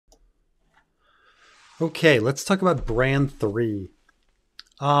Okay, let's talk about Bran III.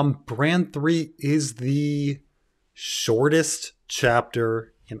 Bran III is the shortest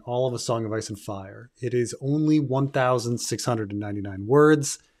chapter in all of A Song of Ice and Fire. It is only 1,699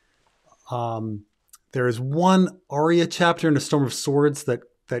 words. There is one Arya chapter in A Storm of Swords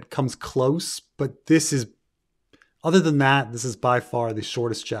that comes close, but other than that, this is by far the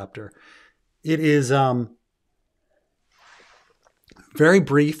shortest chapter. It is very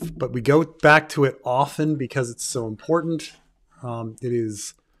brief, but we go back to it often because it's so important. It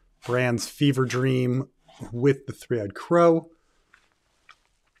is Bran's fever dream with the three-eyed crow.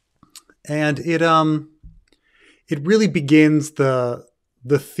 And it really begins the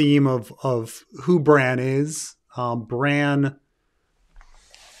theme of who Bran is. Bran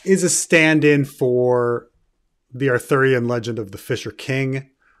is a stand-in for the Arthurian legend of the Fisher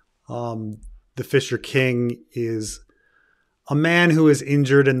King. The Fisher King is a man who is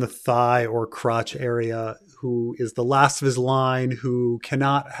injured in the thigh or crotch area, who is the last of his line, who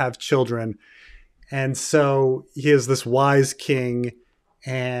cannot have children. And so he is this wise king,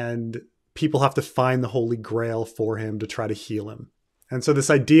 and people have to find the Holy Grail for him to try to heal him. And so this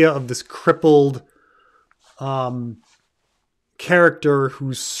idea of this crippled character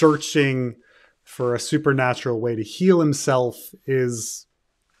who's searching for a supernatural way to heal himself is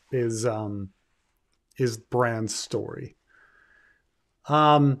Bran's story.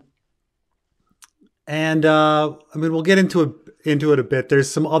 We'll get into it a bit. There's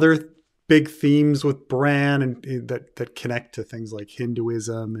some other big themes with Bran and that connect to things like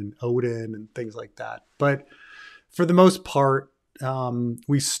Hinduism and Odin and things like that. But for the most part,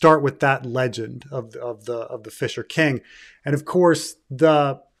 we start with that legend of the Fisher King, and of course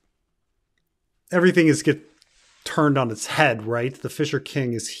everything get turned on its head, right? The Fisher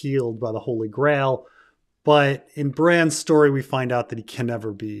King is healed by the Holy Grail, but in Bran's story, we find out that he can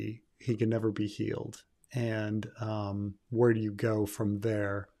never be healed. And where do you go from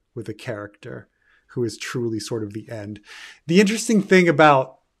there with a character who is truly sort of the end? The interesting thing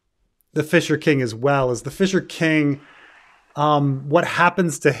about the Fisher King as well is the Fisher King, what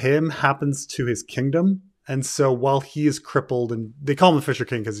happens to him happens to his kingdom. And so while he is crippled, and they call him the Fisher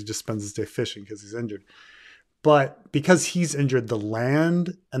King because he just spends his day fishing because he's injured. But because he's injured, the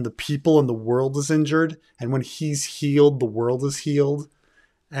land and the people and the world is injured. And when he's healed, the world is healed.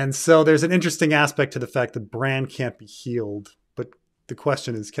 And so there's an interesting aspect to the fact that Bran can't be healed. But the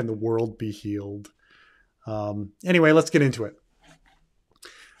question is, can the world be healed? Anyway, let's get into it.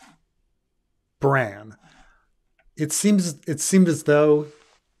 Bran. It seemed as though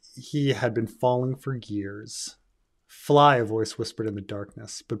he had been falling for years. Fly, a voice whispered in the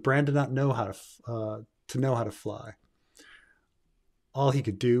darkness. But Bran did not know how to fly. All he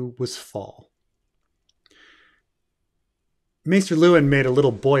could do was fall. Maester Luwin made a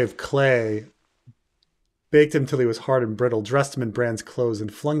little boy of clay, baked him till he was hard and brittle, dressed him in Bran's clothes,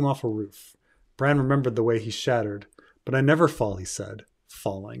 and flung him off a roof. Bran remembered the way he shattered. But I never fall, he said,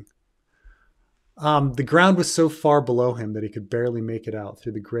 falling. The ground was so far below him that he could barely make it out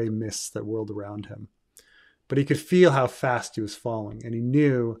through the gray mists that whirled around him. But he could feel how fast he was falling, and he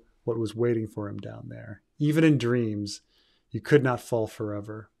knew what was waiting for him down there. Even in dreams, you could not fall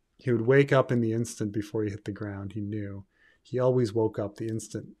forever. He would wake up in the instant before he hit the ground, he knew. He always woke up the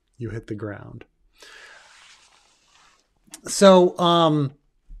instant you hit the ground. So,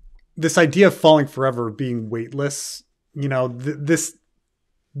 this idea of falling forever, being weightless, this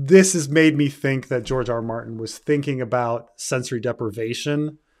has made me think that George R.R. Martin was thinking about sensory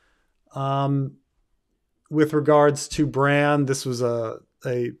deprivation. With regards to Bran, this was a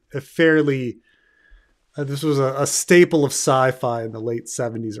staple of sci-fi in the late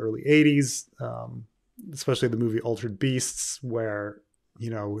 70s, early 80s, especially the movie Altered Beasts, where,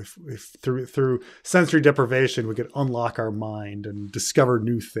 if through sensory deprivation, we could unlock our mind and discover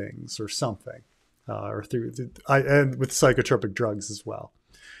new things or something, and with psychotropic drugs as well.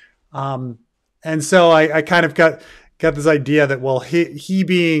 And so I kind of got this idea that, well, he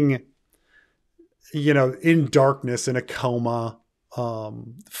being, in darkness, in a coma,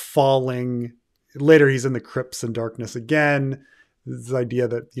 falling, later he's in the crypts in darkness again. This idea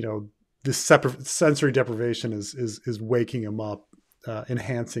that, this sensory deprivation is waking him up,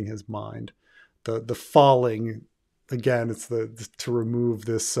 enhancing his mind. The falling, again, it's to remove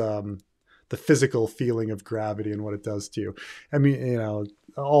this, the physical feeling of gravity and what it does to you. I mean,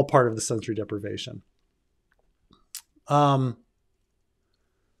 all part of the sensory deprivation.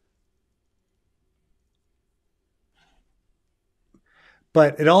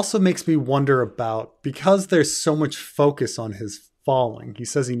 But it also makes me wonder about, because there's so much focus on his falling, he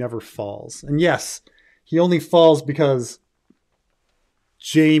says he never falls. And yes, he only falls because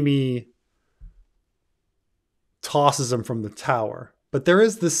Jaime tosses him from the tower. But there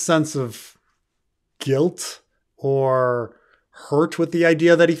is this sense of guilt or hurt with the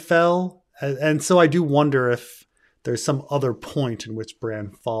idea that he fell. And so I do wonder if there's some other point in which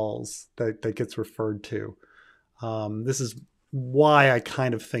Bran falls that gets referred to. This is why I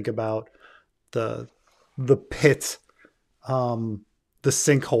kind of think about the pit, the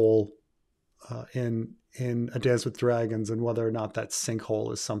sinkhole in A Dance with Dragons, and whether or not that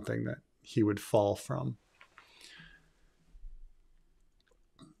sinkhole is something that he would fall from.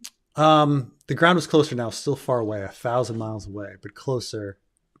 The ground was closer now, still far away, 1,000 miles away, but closer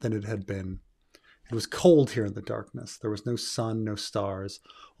than it had been. It was cold here in the darkness. There was no sun, no stars,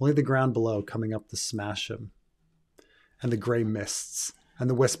 only the ground below coming up to smash him, and the gray mists, and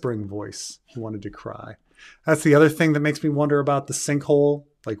the whispering voice. He wanted to cry. That's the other thing that makes me wonder about the sinkhole.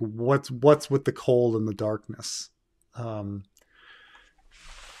 Like, what's with the cold and the darkness?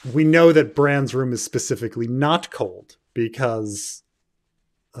 We know that Bran's room is specifically not cold because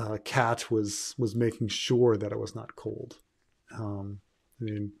Cat was making sure that it was not cold. I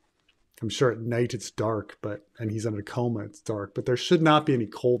mean, I'm sure at night it's dark, and he's in a coma, it's dark, but there should not be any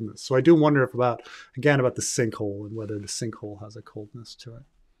coldness. So I do wonder about the sinkhole and whether the sinkhole has a coldness to it.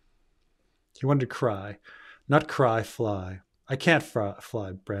 He wanted to cry. Not cry, fly. I can't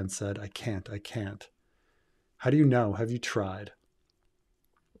fly, Bran said. I can't. How do you know? Have you tried?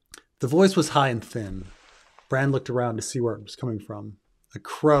 The voice was high and thin. Bran looked around to see where it was coming from. A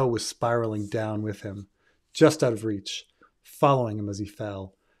crow was spiraling down with him, just out of reach, following him as he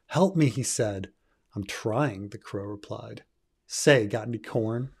fell. Help me, he said. I'm trying, the crow replied. Say, got any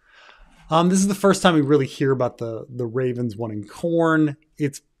corn? This is the first time we really hear about the ravens wanting corn.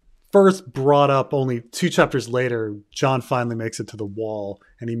 It's first brought up only 2 chapters later. Jon finally makes it to the wall,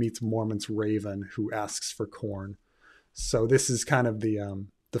 and he meets Mormont's raven, who asks for corn. So this is kind of the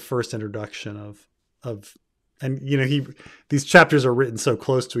first introduction of and these chapters are written so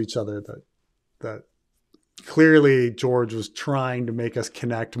close to each other that clearly George was trying to make us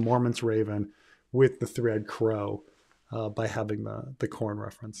connect Mormont's raven with the three-eyed crow by having the corn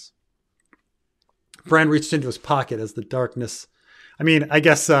reference. Bran reached into his pocket as the darkness. I mean, I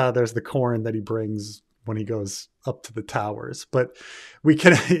guess there's the corn that he brings when he goes up to the towers, but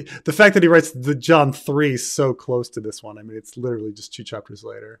the fact that he writes the Jon 3 so close to this one. I mean, it's literally just 2 chapters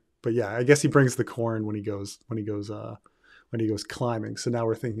later. But yeah, I guess he brings the corn when he goes climbing. So now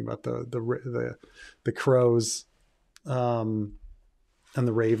we're thinking about the crows, and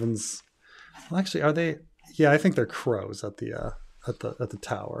the ravens. Well, actually, are they? Yeah, I think they're crows at the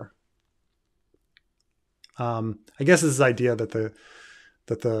tower. I guess this idea that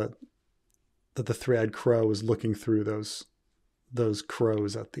the three-eyed crow is looking through those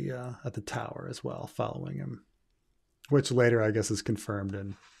crows at the tower as well, following him, which later I guess is confirmed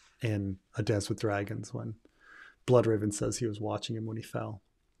in A Dance with Dragons when Bloodraven says he was watching him when he fell.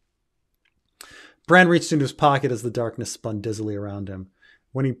 Bran reached into his pocket as the darkness spun dizzily around him.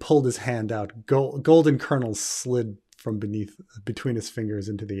 When he pulled his hand out, golden kernels slid from between his fingers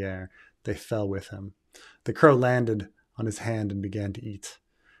into the air. They fell with him. The crow landed on his hand and began to eat.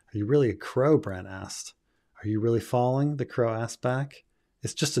 Are you really a crow? Bran asked. Are you really falling? The crow asked back.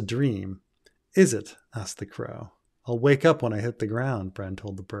 It's just a dream. Is it? Asked the crow. I'll wake up when I hit the ground, Bran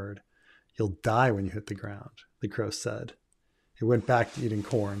told the bird. You'll die when you hit the ground, the crow said. He went back to eating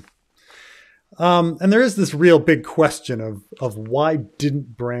corn. And there is this real big question of why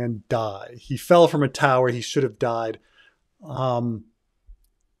didn't Bran die? He fell from a tower. He should have died.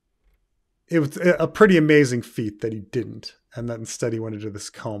 It was a pretty amazing feat that he didn't, and that instead he went into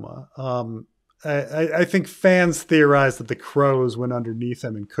this coma. I think fans theorize that the crows went underneath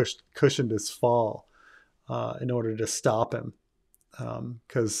him and cushioned his fall in order to stop him,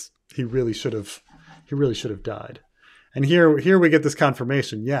 because he really should have died. And here we get this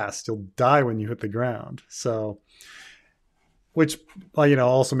confirmation. Yes, you'll die when you hit the ground. So, which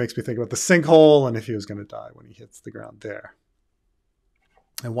also makes me think about the sinkhole and if he was going to die when he hits the ground there,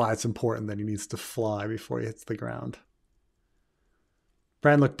 and why it's important that he needs to fly before he hits the ground.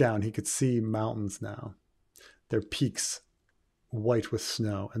 Bran looked down. He could see mountains now, their peaks white with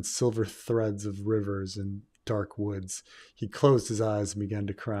snow and silver threads of rivers and dark woods. He closed his eyes and began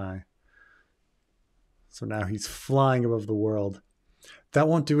to cry. So now he's flying above the world. That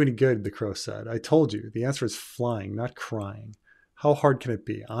won't do any good, the crow said. I told you, the answer is flying, not crying. How hard can it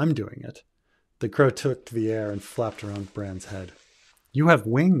be? I'm doing it. The crow took to the air and flapped around Bran's head. You have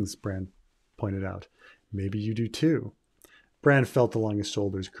wings, Bran pointed out. Maybe you do too. Bran felt along his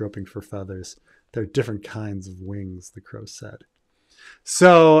shoulders, groping for feathers. There are different kinds of wings, the crow said.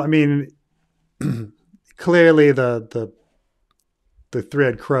 So, I mean, clearly the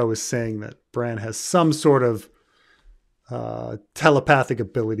three-eyed crow is saying that Bran has some sort of telepathic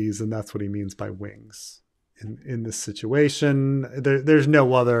abilities, and that's what he means by wings. In this situation, there's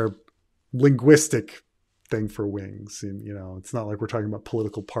no other linguistic thing for wings. And, it's not like we're talking about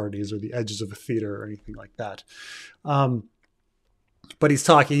political parties or the edges of a theater or anything like that. But he's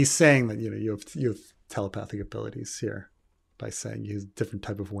saying that, you have telepathic abilities here by saying he has a different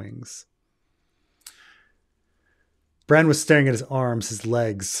type of wings. Bran was staring at his arms, his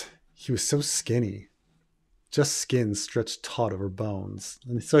legs. He was so skinny. Just skin stretched taut over bones.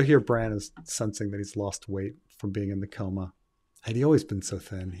 And so here Bran is sensing that he's lost weight from being in the coma. Had he always been so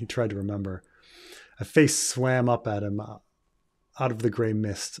thin? He tried to remember. A face swam up at him out of the gray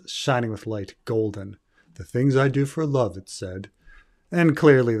mist, shining with light, golden. The things I do for love, it said. And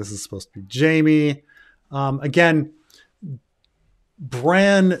clearly this is supposed to be Jaime. Again,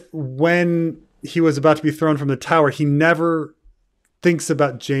 Bran, when he was about to be thrown from the tower, he never thinks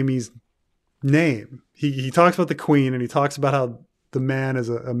about Jaime's name. He talks about the queen, and he talks about how the man is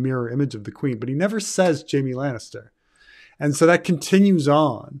a mirror image of the queen, but he never says Jaime Lannister. And so that continues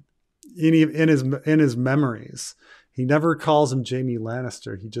on in his memories. He never calls him Jaime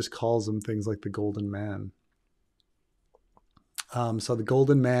Lannister. He just calls him things like the Golden Man. So the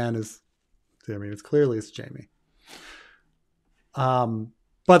Golden Man it's Jaime.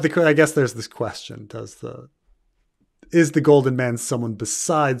 But I guess there's this question: is the Golden Man someone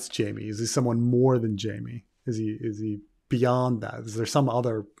besides Jaime? Is he someone more than Jaime? Is he beyond that? Is there some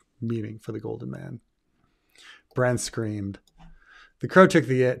other meaning for the Golden Man? Bran screamed. The crow took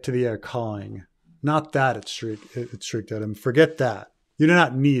to the air, cawing. Not that, it shrieked at him. Forget that. You do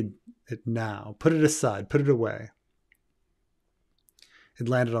not need it now. Put it aside. Put it away. It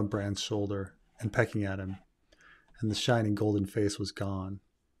landed on Bran's shoulder and pecking at him, and the shining golden face was gone.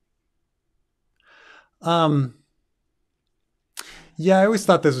 Yeah, I always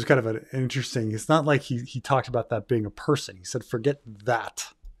thought this was kind of an interesting. It's not like he talked about that being a person. He said, forget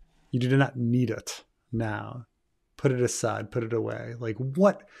that. You do not need it now. Put it aside. Put it away. Like,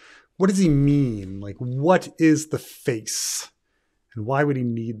 what does he mean? Like, what is the face? And why would he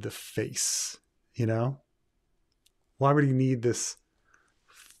need the face? Why would he need this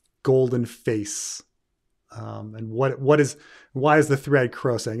golden face? And why is the three-eyed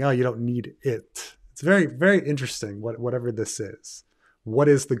crow saying, oh, you don't need it? It's very, very interesting, whatever this is. What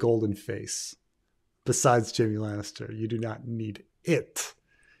is the golden face besides Jaime Lannister? You do not need it.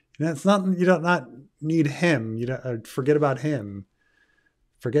 It's not, you do not need him. You don't forget about him.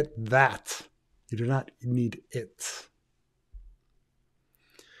 Forget that. You do not need it.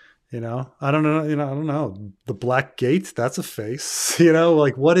 I don't know. I don't know. The Black Gate, that's a face.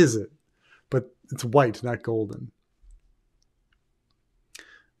 Like, what is it? But it's white, not golden.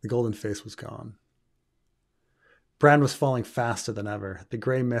 The golden face was gone. Bran was falling faster than ever. The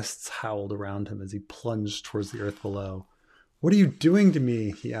gray mists howled around him as he plunged towards the earth below. What are you doing to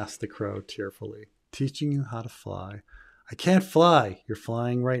me? He asked the crow tearfully. Teaching you how to fly. I can't fly. You're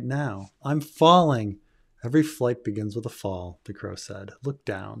flying right now. I'm falling. Every flight begins with a fall, the crow said. Look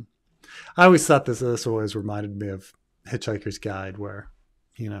down. I always thought this always reminded me of Hitchhiker's Guide, where,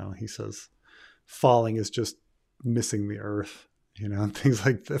 he says falling is just missing the earth, things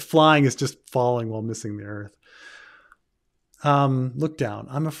like that. Flying is just falling while missing the earth. Look down.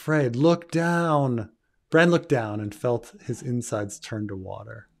 I'm afraid. Look down. Bran looked down and felt his insides turn to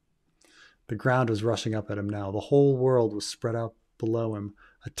water. The ground was rushing up at him now. The whole world was spread out below him,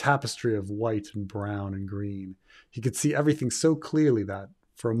 a tapestry of white and brown and green. He could see everything so clearly that,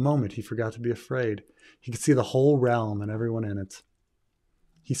 for a moment, he forgot to be afraid. He could see the whole realm and everyone in it.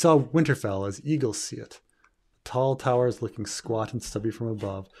 He saw Winterfell as eagles see it. The tall towers looking squat and stubby from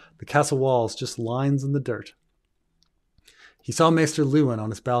above. The castle walls just lines in the dirt. He saw Maester Luwin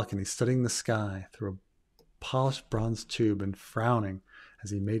on his balcony studying the sky through a polished bronze tube and frowning as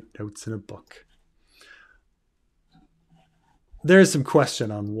he made notes in a book. There is some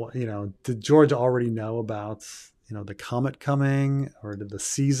question on what, did George already know about, the comet coming, or did the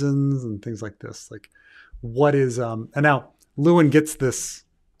seasons and things like this? Like, what is, and now Luwin gets this,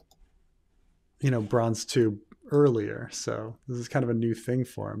 bronze tube earlier. So this is kind of a new thing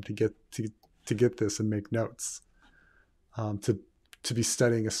for him to get this and make notes, to be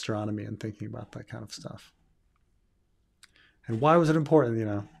studying astronomy and thinking about that kind of stuff. And why was it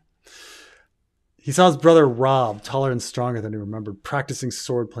important, He saw his brother Robb, taller and stronger than he remembered, practicing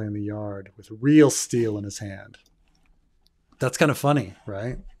swordplay in the yard with real steel in his hand. That's kind of funny,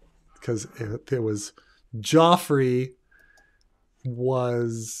 right? Because it was Joffrey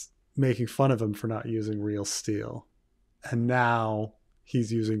was making fun of him for not using real steel. And now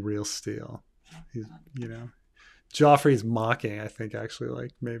he's using real steel. He's, Joffrey's mocking, I think, actually,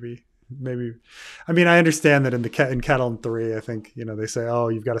 like maybe maybe. I mean, I understand that in Catelyn 3, I think, they say, "Oh,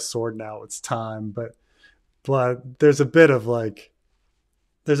 you've got a sword now; it's time." But there's a bit of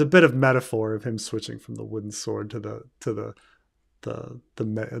metaphor of him switching from the wooden sword to the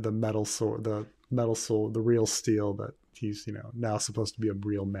metal sword, the real steel that he's now supposed to be a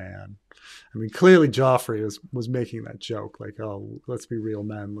real man. I mean, clearly Joffrey was making that joke, like, "Oh, let's be real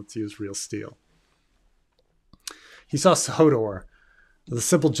men, let's use real steel." He saw Hodor, the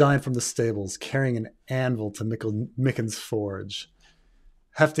simple giant from the stables, carrying an anvil to Micken's forge,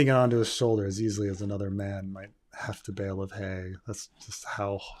 hefting it onto his shoulder as easily as another man might heft a bale of hay. That's just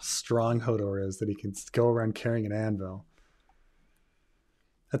how strong Hodor is, that he can go around carrying an anvil.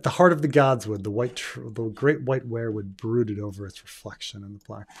 At the heart of the godswood, the great white weirwood brooded over its reflection in the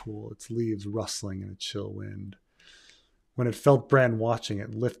black pool, its leaves rustling in a chill wind. When it felt Bran watching,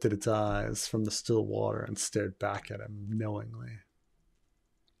 it lifted its eyes from the still water and stared back at him knowingly.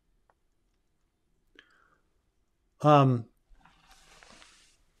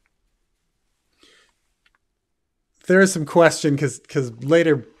 There is some question because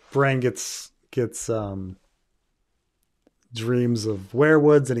later Bran gets dreams of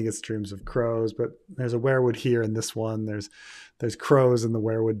werewoods and he gets dreams of crows, but there's a weirwood here in this one. There's crows in the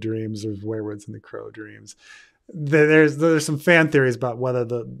weirwood dreams. There's werewoods in the crow dreams. There's some fan theories about whether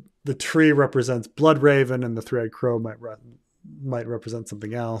the tree represents Bloodraven and the three-eyed crow might represent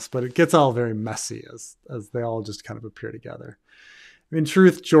something else, but it gets all very messy as they all just kind of appear together. In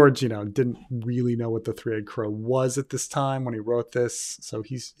truth, George, didn't really know what the three-eyed crow was at this time when he wrote this, so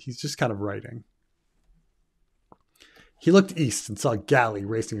he's just kind of writing. He looked east and saw a galley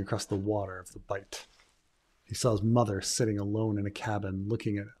racing across the water of the Bight. He saw his mother sitting alone in a cabin,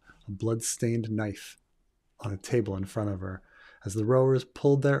 looking at a blood-stained knife on a table in front of her, as the rowers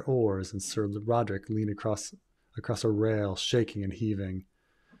pulled their oars and Sir Roderick leaned across a rail, shaking and heaving.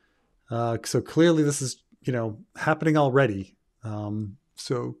 So clearly this is, happening already.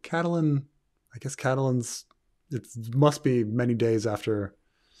 So Catelyn, I guess it must be many days after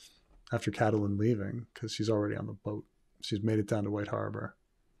Catelyn leaving, because she's already on the boat. She's made it down to White Harbor.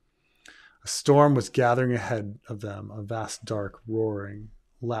 A storm was gathering ahead of them, a vast dark roaring,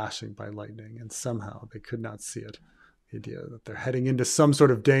 lashing by lightning, and somehow they could not see it. The idea that they're heading into some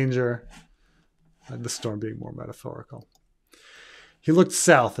sort of danger, and the storm being more metaphorical. He looked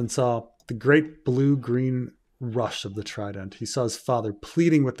south and saw the great blue-green rush of the Trident. He saw his father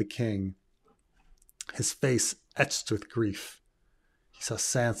pleading with the king, his face etched with grief. He saw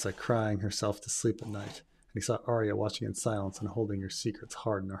Sansa crying herself to sleep at night. And he saw Arya watching in silence and holding her secrets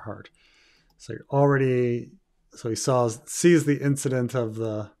hard in her heart. So he sees the incident of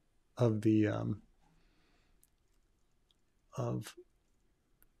the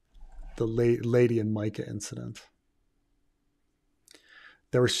Lady and Micah incident.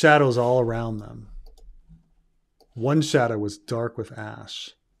 There were shadows all around them. One shadow was dark with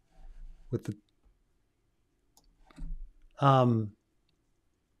ash.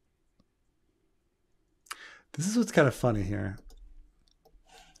 This is what's kind of funny here.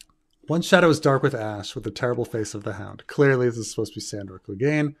 One shadow is dark with ash, with the terrible face of the hound. Clearly, this is supposed to be Sandor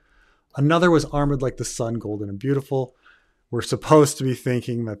Clegane. Another was armored like the sun, golden and beautiful. We're supposed to be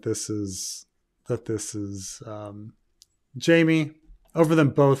thinking that this is Jaime. Over them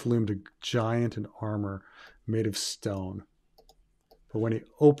both loomed a giant in armor made of stone. But when he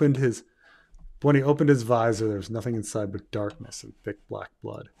opened his visor, there was nothing inside but darkness and thick black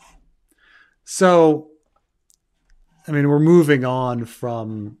blood. So, I mean, we're moving on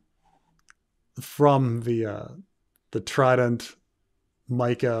from the Trident,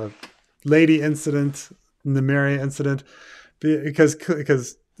 Micah, Lady incident, Nymeria incident,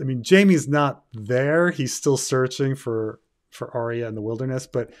 because I mean, Jaime's not there. He's still searching for Arya in the wilderness,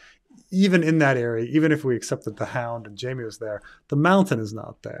 but even in that area, even if we accept that the Hound and Jaime was there, the Mountain is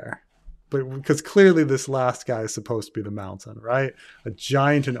not there. But because clearly this last guy is supposed to be the Mountain, right? A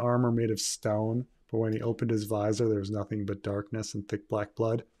giant in armor made of stone. But when he opened his visor, there was nothing but darkness and thick black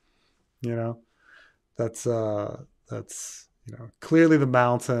blood. That's clearly the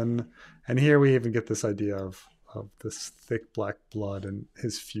Mountain. And here we even get this idea of this thick black blood and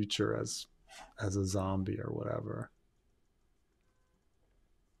his future as a zombie or whatever.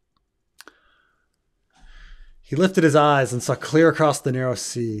 He lifted his eyes and saw clear across the narrow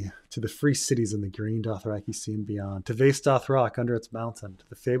sea to the free cities in the green Dothraki Sea and beyond, to Vaes Dothrak under its mountain, to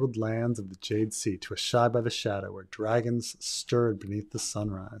the fabled lands of the Jade Sea, to Ashai by the shadow, where dragons stirred beneath the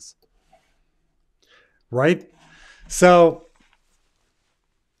sunrise. Right? So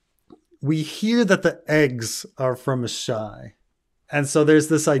we hear that the eggs are from Ashai. And so there's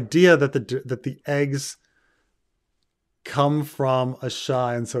this idea that the eggs come from a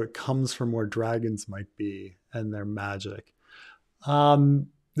shy, and so it comes from where dragons might be and their magic.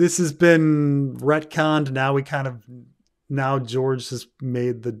 This has been retconned. Now George has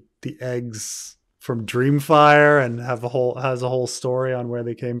made the eggs from Dreamfire and has a whole story on where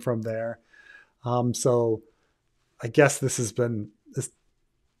they came from there. So I guess this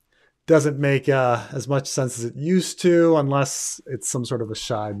doesn't make as much sense as it used to, unless it's some sort of a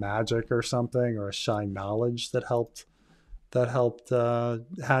shy magic or something, or a shy knowledge that helped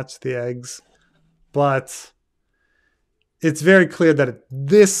hatch the eggs. But it's very clear that at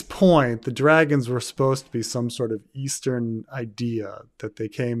this point, the dragons were supposed to be some sort of Eastern idea, that they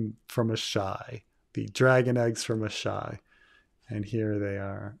came from a shy, the dragon eggs from a shy, and here they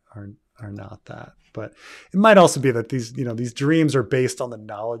are not that. But it might also be that these dreams are based on the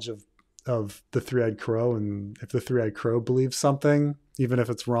knowledge of the three-eyed crow, and if the three-eyed crow believes something, even if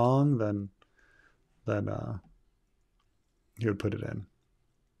it's wrong, then he would put it in.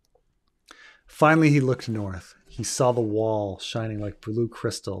 Finally, he looked north. He saw the wall shining like blue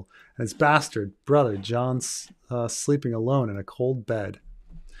crystal, and his bastard brother Jon sleeping alone in a cold bed,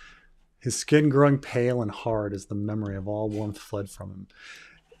 his skin growing pale and hard as the memory of all warmth fled from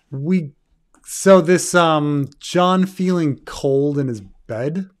him. So this Jon feeling cold in his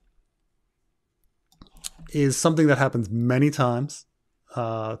bed is something that happens many times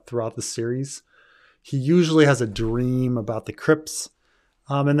throughout the series. He usually has a dream about the crypts,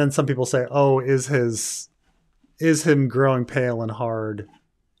 and then some people say, "Oh, is him growing pale and hard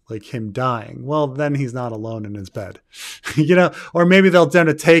like him dying?" Well, then he's not alone in his bed, Or maybe they'll tend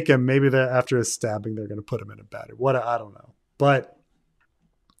to take him. Maybe after his stabbing, they're going to put him in a bed. What, I don't know, but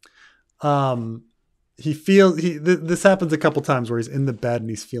this happens a couple times where he's in the bed and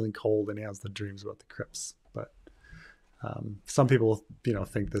he's feeling cold and he has the dreams about the crypts. But some people,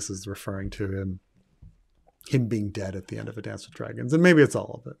 think this is referring to him being dead at the end of A Dance with Dragons. And maybe it's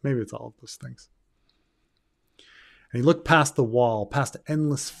all of it. Maybe it's all of those things. And he looked past the wall, past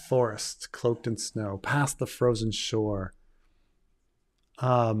endless forests cloaked in snow, past the frozen shore,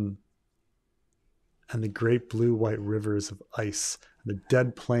 and the great blue-white rivers of ice, and the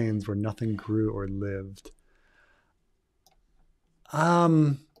dead plains where nothing grew or lived.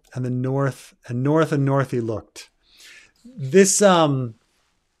 And the north he looked. This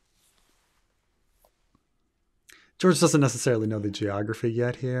George doesn't necessarily know the geography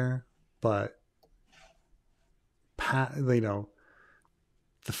yet here, but the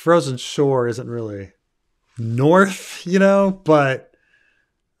frozen shore isn't really north, but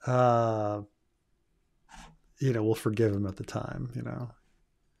we'll forgive him at the time,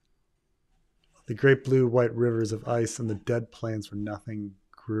 The great blue white rivers of ice and the dead plains where nothing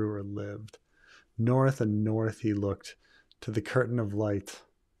grew or lived. North and north he looked, to the curtain of light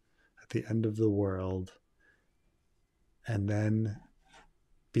at the end of the world. And then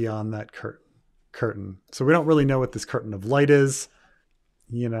beyond that curtain. So we don't really know what this curtain of light is.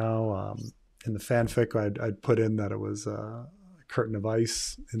 In the fanfic, I'd put in that it was a curtain of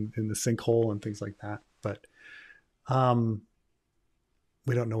ice in the sinkhole and things like that. But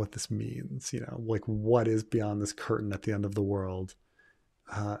we don't know what this means. Like what is beyond this curtain at the end of the world,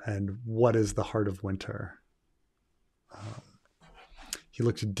 and what is the heart of winter. He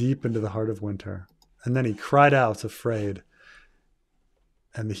looked deep into the heart of winter, and then he cried out, afraid,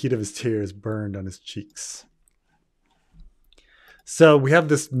 and the heat of his tears burned on his cheeks. So we have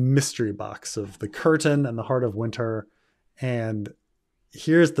this mystery box of the curtain and the heart of winter, and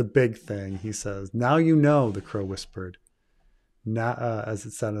here's the big thing. He says, "Now you know," the crow whispered, now, as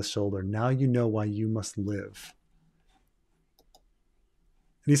it sat on his shoulder, "now you know why you must live."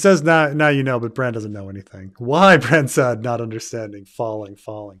 And he says, now you know, but Bran doesn't know anything. "Why?" Bran said, not understanding. Falling.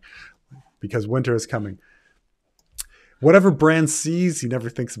 Because winter is coming. Whatever Bran sees, he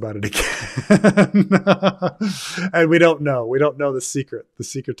never thinks about it again. And we don't know. We don't know the secret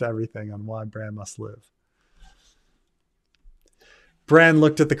to everything on why Bran must live. Bran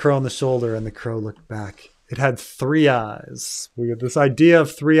looked at the crow on the shoulder, and the crow looked back. It had 3 eyes. We have this idea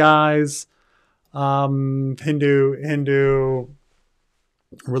of 3 eyes. Hindu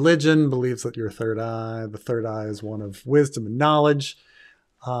religion believes that your third eye, the third eye, is one of wisdom and knowledge.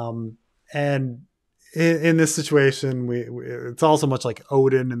 And in this situation, it's also much like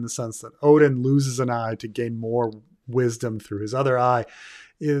Odin, in the sense that Odin loses an eye to gain more wisdom through his other eye.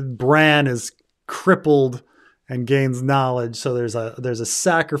 Bran is crippled and gains knowledge, so there's a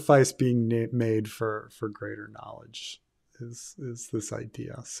sacrifice being made for greater knowledge. Is this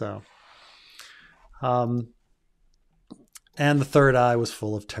idea? So, and the third eye was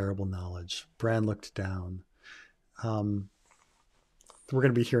full of terrible knowledge. Bran looked down. we're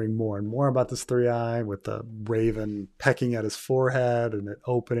going to be hearing more and more about this three-eye, with the raven pecking at his forehead and it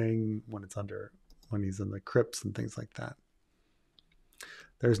opening when he's in the crypts and things like that.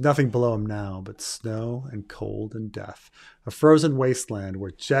 There's nothing below him now but snow and cold and death, a frozen wasteland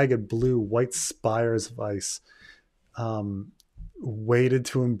where jagged blue white spires of ice waited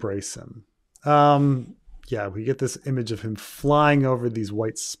to embrace him. Yeah, we get this image of him flying over these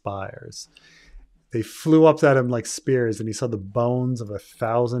white spires. They flew up at him like spears, and he saw the bones of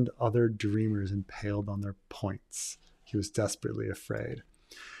 1,000 other dreamers impaled on their points. He was desperately afraid.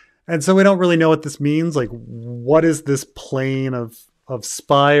 And so we don't really know what this means. Like, what is this plane of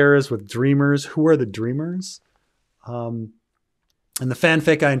spires with dreamers? Who are the dreamers? In the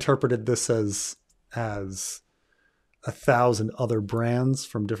fanfic, I interpreted this as 1,000 other Brans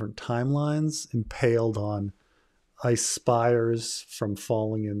from different timelines impaled on ice spires from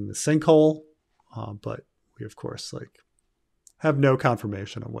falling in the sinkhole. But we, of course, have no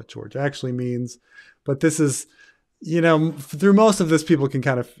confirmation on what George actually means. But this is, through most of this, people can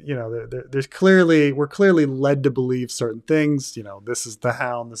kind of, we're clearly led to believe certain things. This is the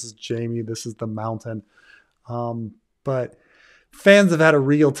Hound, this is Jaime, this is the Mountain. But fans have had a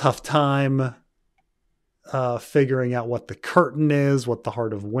real tough time figuring out what the curtain is, what the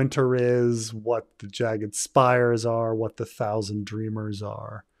Heart of Winter is, what the jagged spires are, what the 1,000 dreamers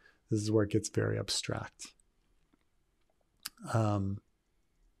are. This is where it gets very abstract. Can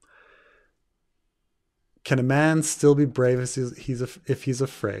a man still be brave if he's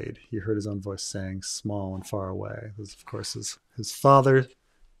afraid? He heard his own voice saying, small and far away. This, of course, is his father.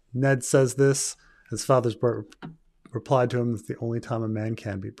 Ned says this. His father's replied to him, it's the only time a man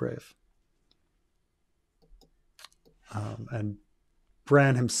can be brave. And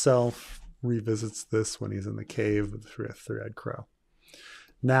Bran himself revisits this when he's in the cave with the three-eyed crow.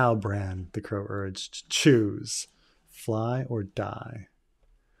 Now, Bran, the crow urged, choose, fly or die.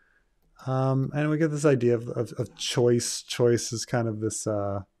 And we get this idea of choice. Choice is kind of this,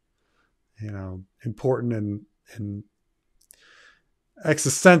 important in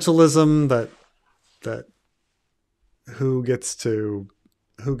existentialism, that who gets to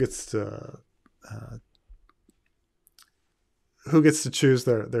choose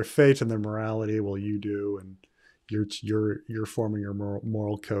their fate and their morality. Well, you do, and you're forming your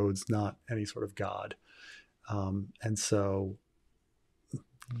moral codes, not any sort of God. And so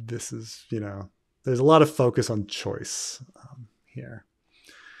this is, there's a lot of focus on choice here.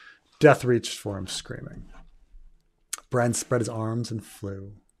 Death reached for him, screaming. Bran spread his arms and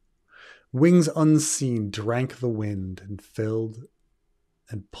flew. Wings unseen drank the wind and filled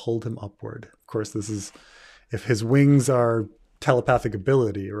and pulled him upward. Of course, this is if his wings are telepathic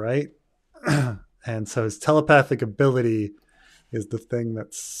ability, right? And so his telepathic ability is the thing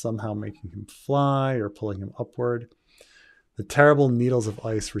that's somehow making him fly or pulling him upward. The terrible needles of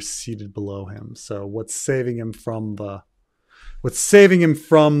ice receded below him. So what's saving him from the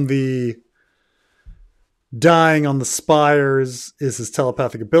dying on the spires is his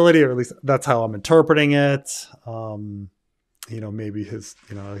telepathic ability, or at least that's how I'm interpreting it. Maybe his,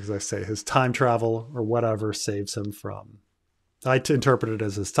 as I say, his time travel or whatever saves him from. I interpret it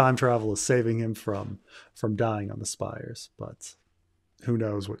as his time travel is saving him from dying on the spires, but who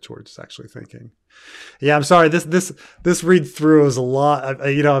knows what George is actually thinking. Yeah, I'm sorry. This read through is a lot.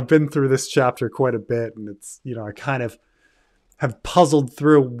 I've been through this chapter quite a bit, and it's, I kind of have puzzled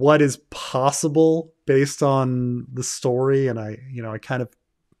through what is possible based on the story. And I kind of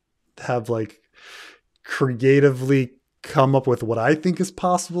have creatively come up with what I think is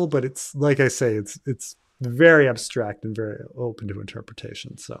possible, but it's like I say, it's very abstract and very open to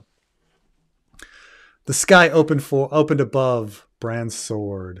interpretation. So the sky opened above Bran's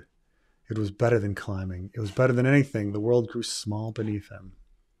sword. It was better than climbing. It was better than anything. The world grew small beneath him.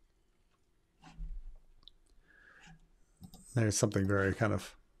 There's something very kind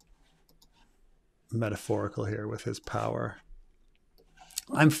of metaphorical here with his power.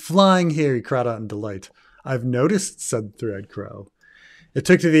 I'm flying here, he cried out in delight. I've noticed, said the three-eyed crow. It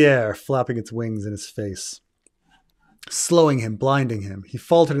took to the air, flapping its wings in his face, slowing him, blinding him. He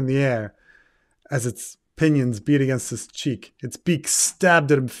faltered in the air as its pinions beat against his cheek. Its beak stabbed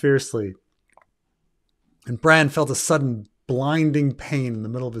at him fiercely. And Bran felt a sudden blinding pain in the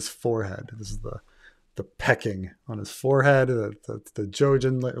middle of his forehead. This is the pecking on his forehead that the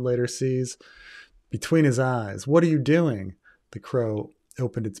Jojen later sees. Between his eyes. What are you doing? The crow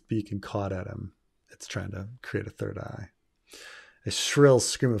opened its beak and caught at him. It's trying to create a third eye. A shrill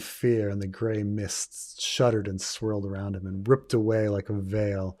scream of fear, and the gray mists shuddered and swirled around him and ripped away like a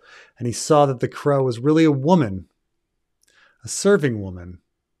veil. And he saw that the crow was really a woman, a serving woman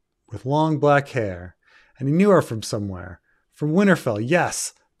with long black hair. And he knew her from somewhere, From Winterfell,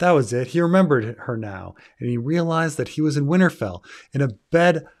 yes, that was it. He remembered her now, and he realized that he was in Winterfell, in a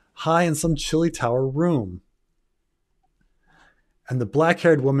bed high in some chilly tower room. And the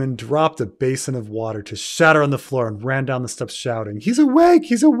black-haired woman dropped a basin of water to shatter on the floor and ran down the steps shouting, "He's awake!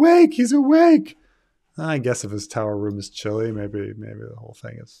 He's awake! He's awake!" I guess if his tower room is chilly, maybe the whole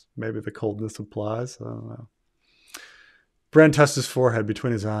thing is, maybe the coldness applies. I don't know. Bran touched his forehead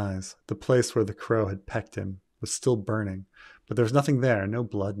between his eyes. The place where the crow had pecked him was still burning, but there was nothing there, no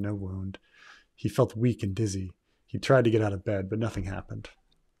blood, no wound. He felt weak and dizzy. He tried to get out of bed, but nothing happened.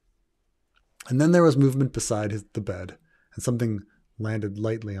 And then there was movement beside the bed, and something landed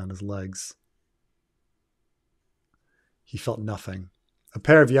lightly on his legs. He felt nothing. A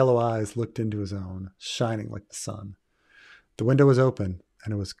pair of yellow eyes looked into his own, shining like the sun. The window was open,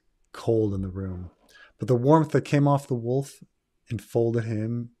 and it was cold in the room, but the warmth that came off the wolf enfolded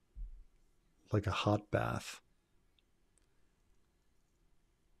him like a hot bath.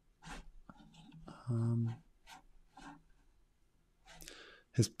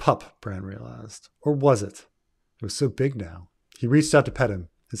 His pup, Bran realized. Or was it? It was so big now. He reached out to pet him,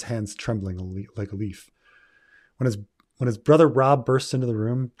 his hands trembling like a leaf. When his brother Robb burst into the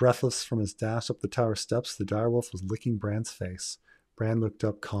room, breathless from his dash up the tower steps, the direwolf was licking Bran's face. Bran looked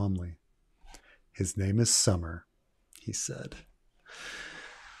up calmly. "His name is Summer," he said.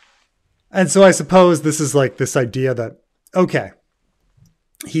 And so I suppose this is like this idea that, okay,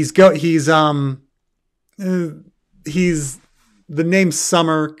 he's the name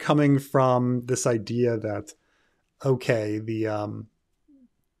Summer coming from this idea that, okay,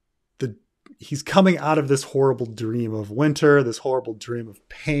 he's coming out of this horrible dream of winter, this horrible dream of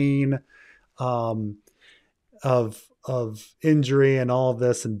pain, of injury and all of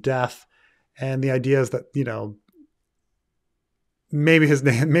this and death. And the idea is that, maybe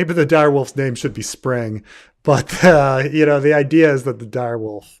the direwolf's name should be Spring, but the idea is that the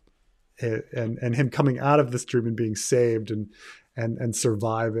direwolf and him coming out of this dream and being saved and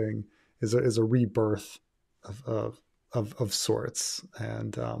surviving is a rebirth of sorts.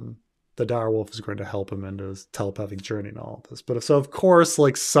 And the direwolf is going to help him into his telepathic journey and all of this. But so of course,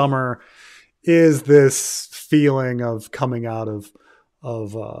 like, Summer is this feeling of coming out of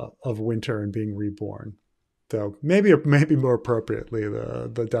winter and being reborn. Though maybe more appropriately,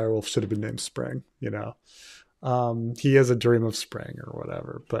 the direwolf should have been named Spring. He has a dream of spring or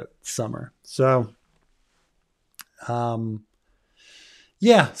whatever, but Summer. So, so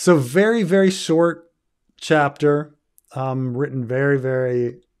very, very short chapter, written very,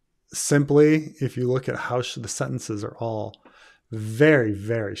 very simply. If you look at how the sentences are all very,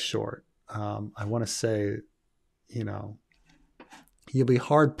 very short. I want to say, you'll be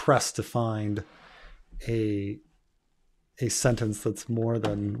hard pressed to find a sentence that's more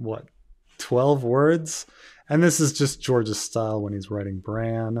than 12 words. And this is just George's style when he's writing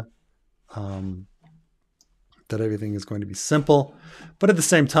Bran, that everything is going to be simple, but at the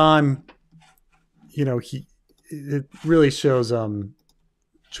same time, it really shows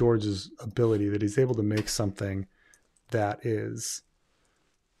George's ability that he's able to make something that is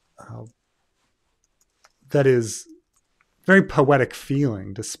very poetic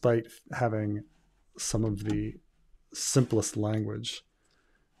feeling, despite having some of the simplest language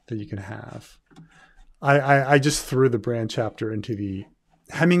that you can have. I just threw the Bran chapter into the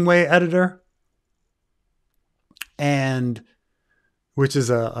Hemingway editor, and which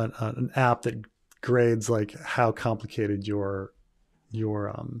is an app that grades like how complicated your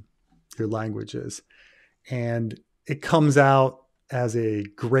language is, and it comes out as a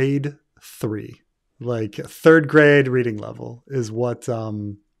grade 3, like 3rd grade reading level is what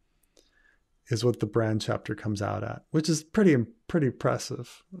the Bran chapter comes out at, which is pretty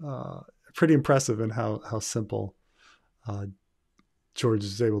impressive. Pretty impressive in how simple George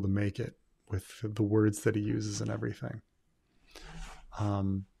is able to make it with the words that he uses and everything.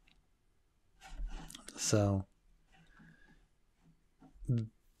 So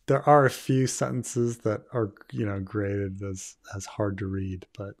there are a few sentences that are, graded as hard to read,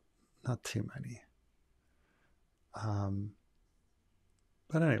 but not too many.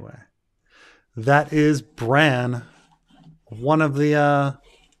 But anyway, that is Bran, one of the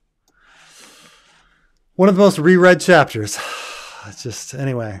most reread chapters.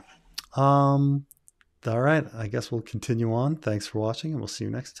 Anyway. All right. I guess we'll continue on. Thanks for watching, and we'll see you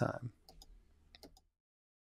next time.